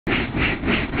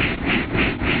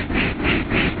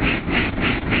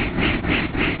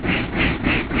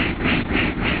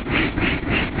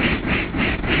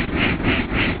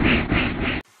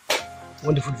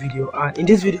wonderful video, and in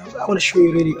this video I want to show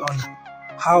you really on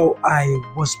how I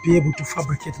was be able to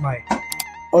fabricate my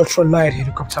ultralight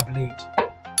helicopter blade.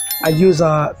 I use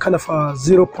a kind of a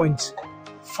 0.5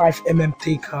 mm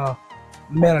thick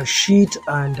metal sheet,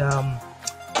 and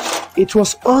it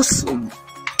was awesome.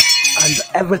 And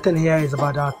everything here is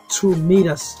about 2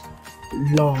 meters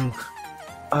long,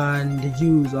 and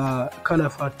use kind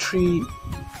of a 3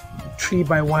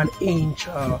 by 1 inch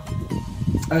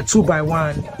 2 by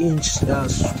 1 inch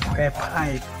square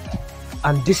pipe,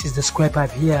 and this is the square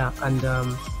pipe here. And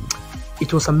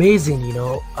it was amazing, you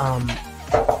know.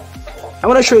 I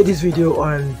want to show you this video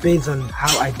on based on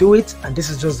how I do it, and this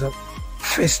is just the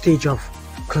first stage of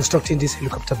constructing this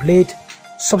helicopter blade.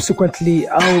 Subsequently,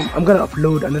 I'm gonna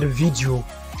upload another video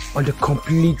on the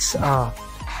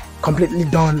completely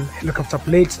done helicopter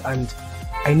blades, and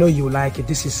I know you like it.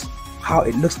 This is how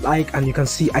it looks like, and you can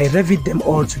see I revit them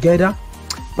all together.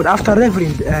 But after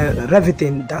reviting, there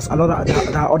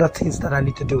are other things that I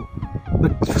need to do.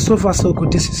 But so far so good.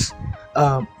 This is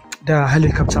the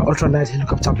ultralight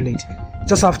helicopter blade.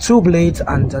 Just have 2 blades,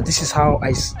 and this is how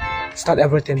I start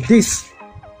everything. This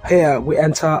here we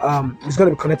enter it's going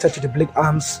to be connected to the blade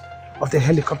arms of the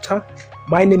helicopter.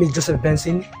 My name is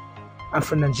Benson. I'm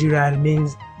from Nigeria. It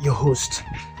means your host,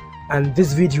 and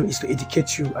this video is to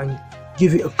educate you and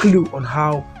give you a clue on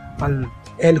how an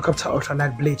helicopter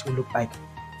ultralight blade will look like.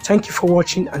 Thank you for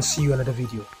watching, and see you in another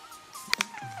video.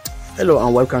 Hello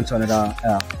and welcome to another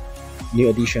new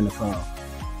edition of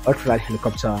ultralight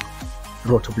helicopter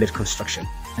rotor blade construction.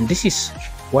 And this is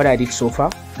what I did so far,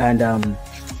 and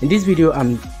in this video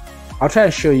I'll try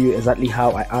to show you exactly how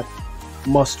I add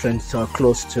more strength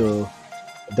close to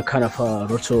the kind of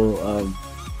rotor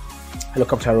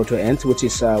helicopter rotor end, which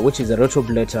is a rotor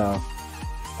blade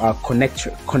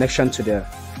connection to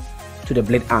the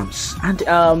blade arms. And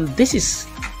this is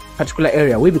particular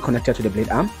area will be connected to the blade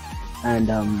arm, and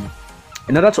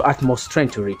in order to add more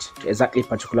strength to it, to exactly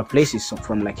particular places, so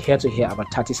from like here to here,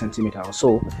 about 30 centimeters or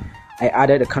so, I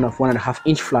added a kind of 1.5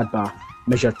 inch flat bar,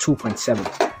 measured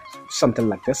 2.7, something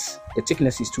like this. The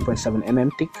thickness is 2.7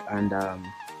 mm thick, and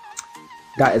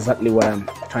that's exactly what I'm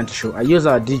trying to show. I use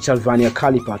a digital vernier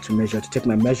caliper to take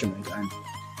my measurement, and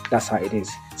that's how it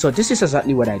is. So this is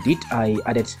exactly what I did. I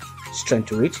added strength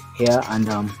to it here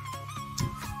and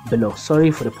below.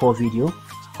 Sorry for the poor video.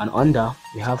 And under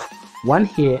we have 1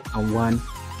 here and 1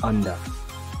 under,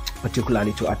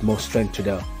 particularly to add more strength to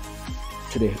the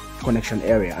connection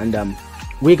area. And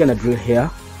we're gonna drill here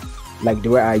like the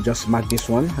way I just marked this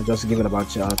one. I just give it about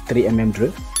 3 mm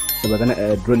drill. So we're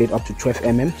gonna drill it up to 12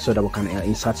 mm so that we can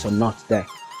insert some knots there,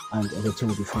 and everything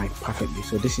will be fine perfectly.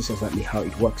 So this is exactly how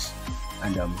it works.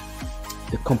 And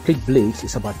the complete blade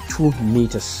is about 2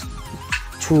 meters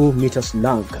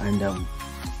long, and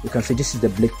you can see this is the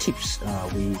blade tips.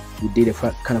 We did a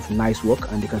kind of nice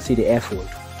work, and you can see the airfold.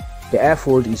 The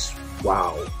airfold is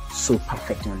wow, so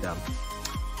perfect, and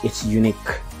it's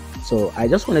unique. So I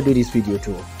just want to do this video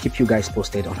to keep you guys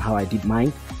posted on how I did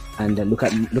mine. And look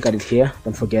at it here.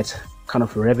 Don't forget kind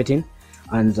of riveting,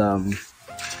 and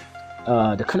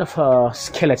the kind of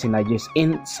skeleton I use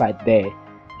inside there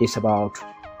is about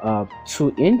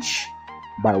 2 inch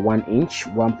by 1 inch,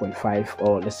 1.5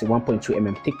 or let's say 1.2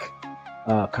 mm thick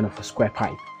kind of a square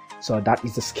pipe. So that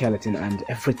is the skeleton, and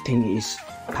everything is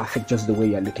perfect just the way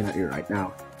you're looking at it right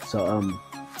now. So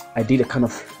I did a kind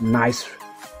of nice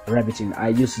riveting. I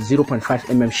used 0.5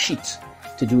 mm sheet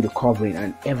to do the covering,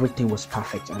 and everything was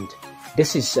perfect. And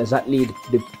this is exactly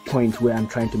the point where I'm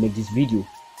trying to make this video,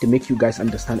 to make you guys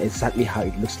understand exactly how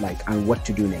it looks like and what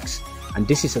to do next. And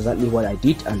this is exactly what I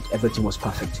did, and everything was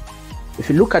perfect. If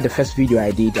you look at the first video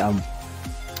I did,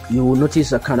 you will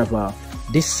notice a kind of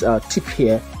this tip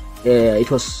here. It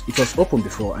was open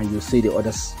before, and you'll see the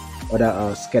other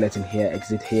skeleton here,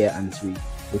 exit here, and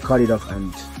we cut it off,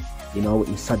 and you know, we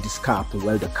insert this cap,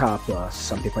 weld the cap,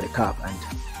 sandpaper the cap, and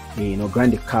you know,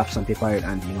 grind the cap, sandpaper it,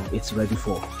 and you know, it's ready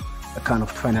for a kind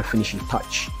of final finishing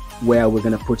touch, where we're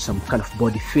gonna put some kind of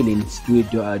body fillings, do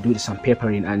the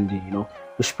sandpapering, and you know,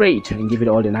 we spray it and give it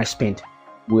all the nice paint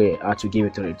we are to give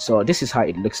it to it. So this is how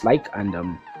it looks like, and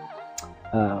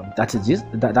that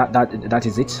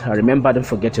is it. Remember, don't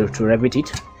forget to revit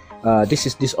it.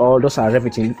 Those are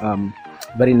riveting,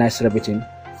 very nice riveting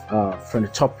from the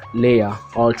top layer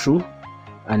all through.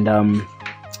 And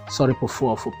sorry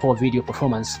for poor video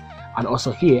performance. And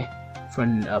also here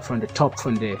from the top,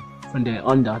 from the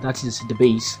under, that is the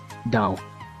base down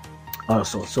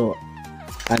also. So,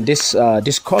 and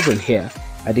this covering here,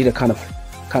 I did a kind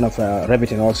of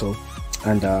riveting also,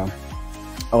 and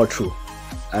all through,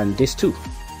 and this too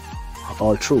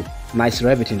all through, nice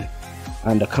riveting.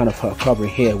 and the kind of covering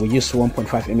here. We use 1.5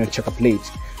 mm checker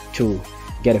plate to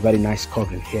get a very nice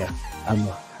covering here.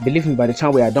 Believe me, by the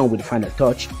time we are done with the final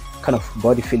touch, kind of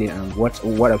body filling and what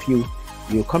have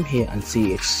you come here and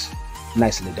see it's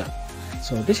nicely done.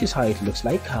 So this is how it looks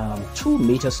like. 2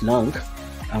 meters long,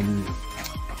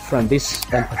 from this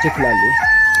end particularly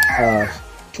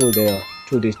to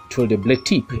the blade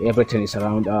tip. Everything is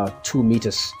around 2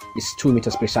 meters. It's 2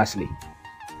 meters precisely.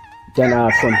 Then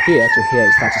from here to here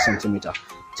is 30 centimeter.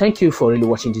 Thank you for really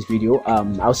watching this video.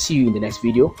 I'll see you in the next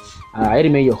video. I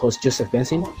remain your host, Joseph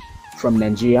Benson from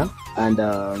Nigeria, and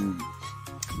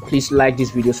please like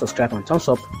this video, subscribe and thumbs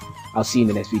up. I'll see you in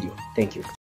the next video. Thank you.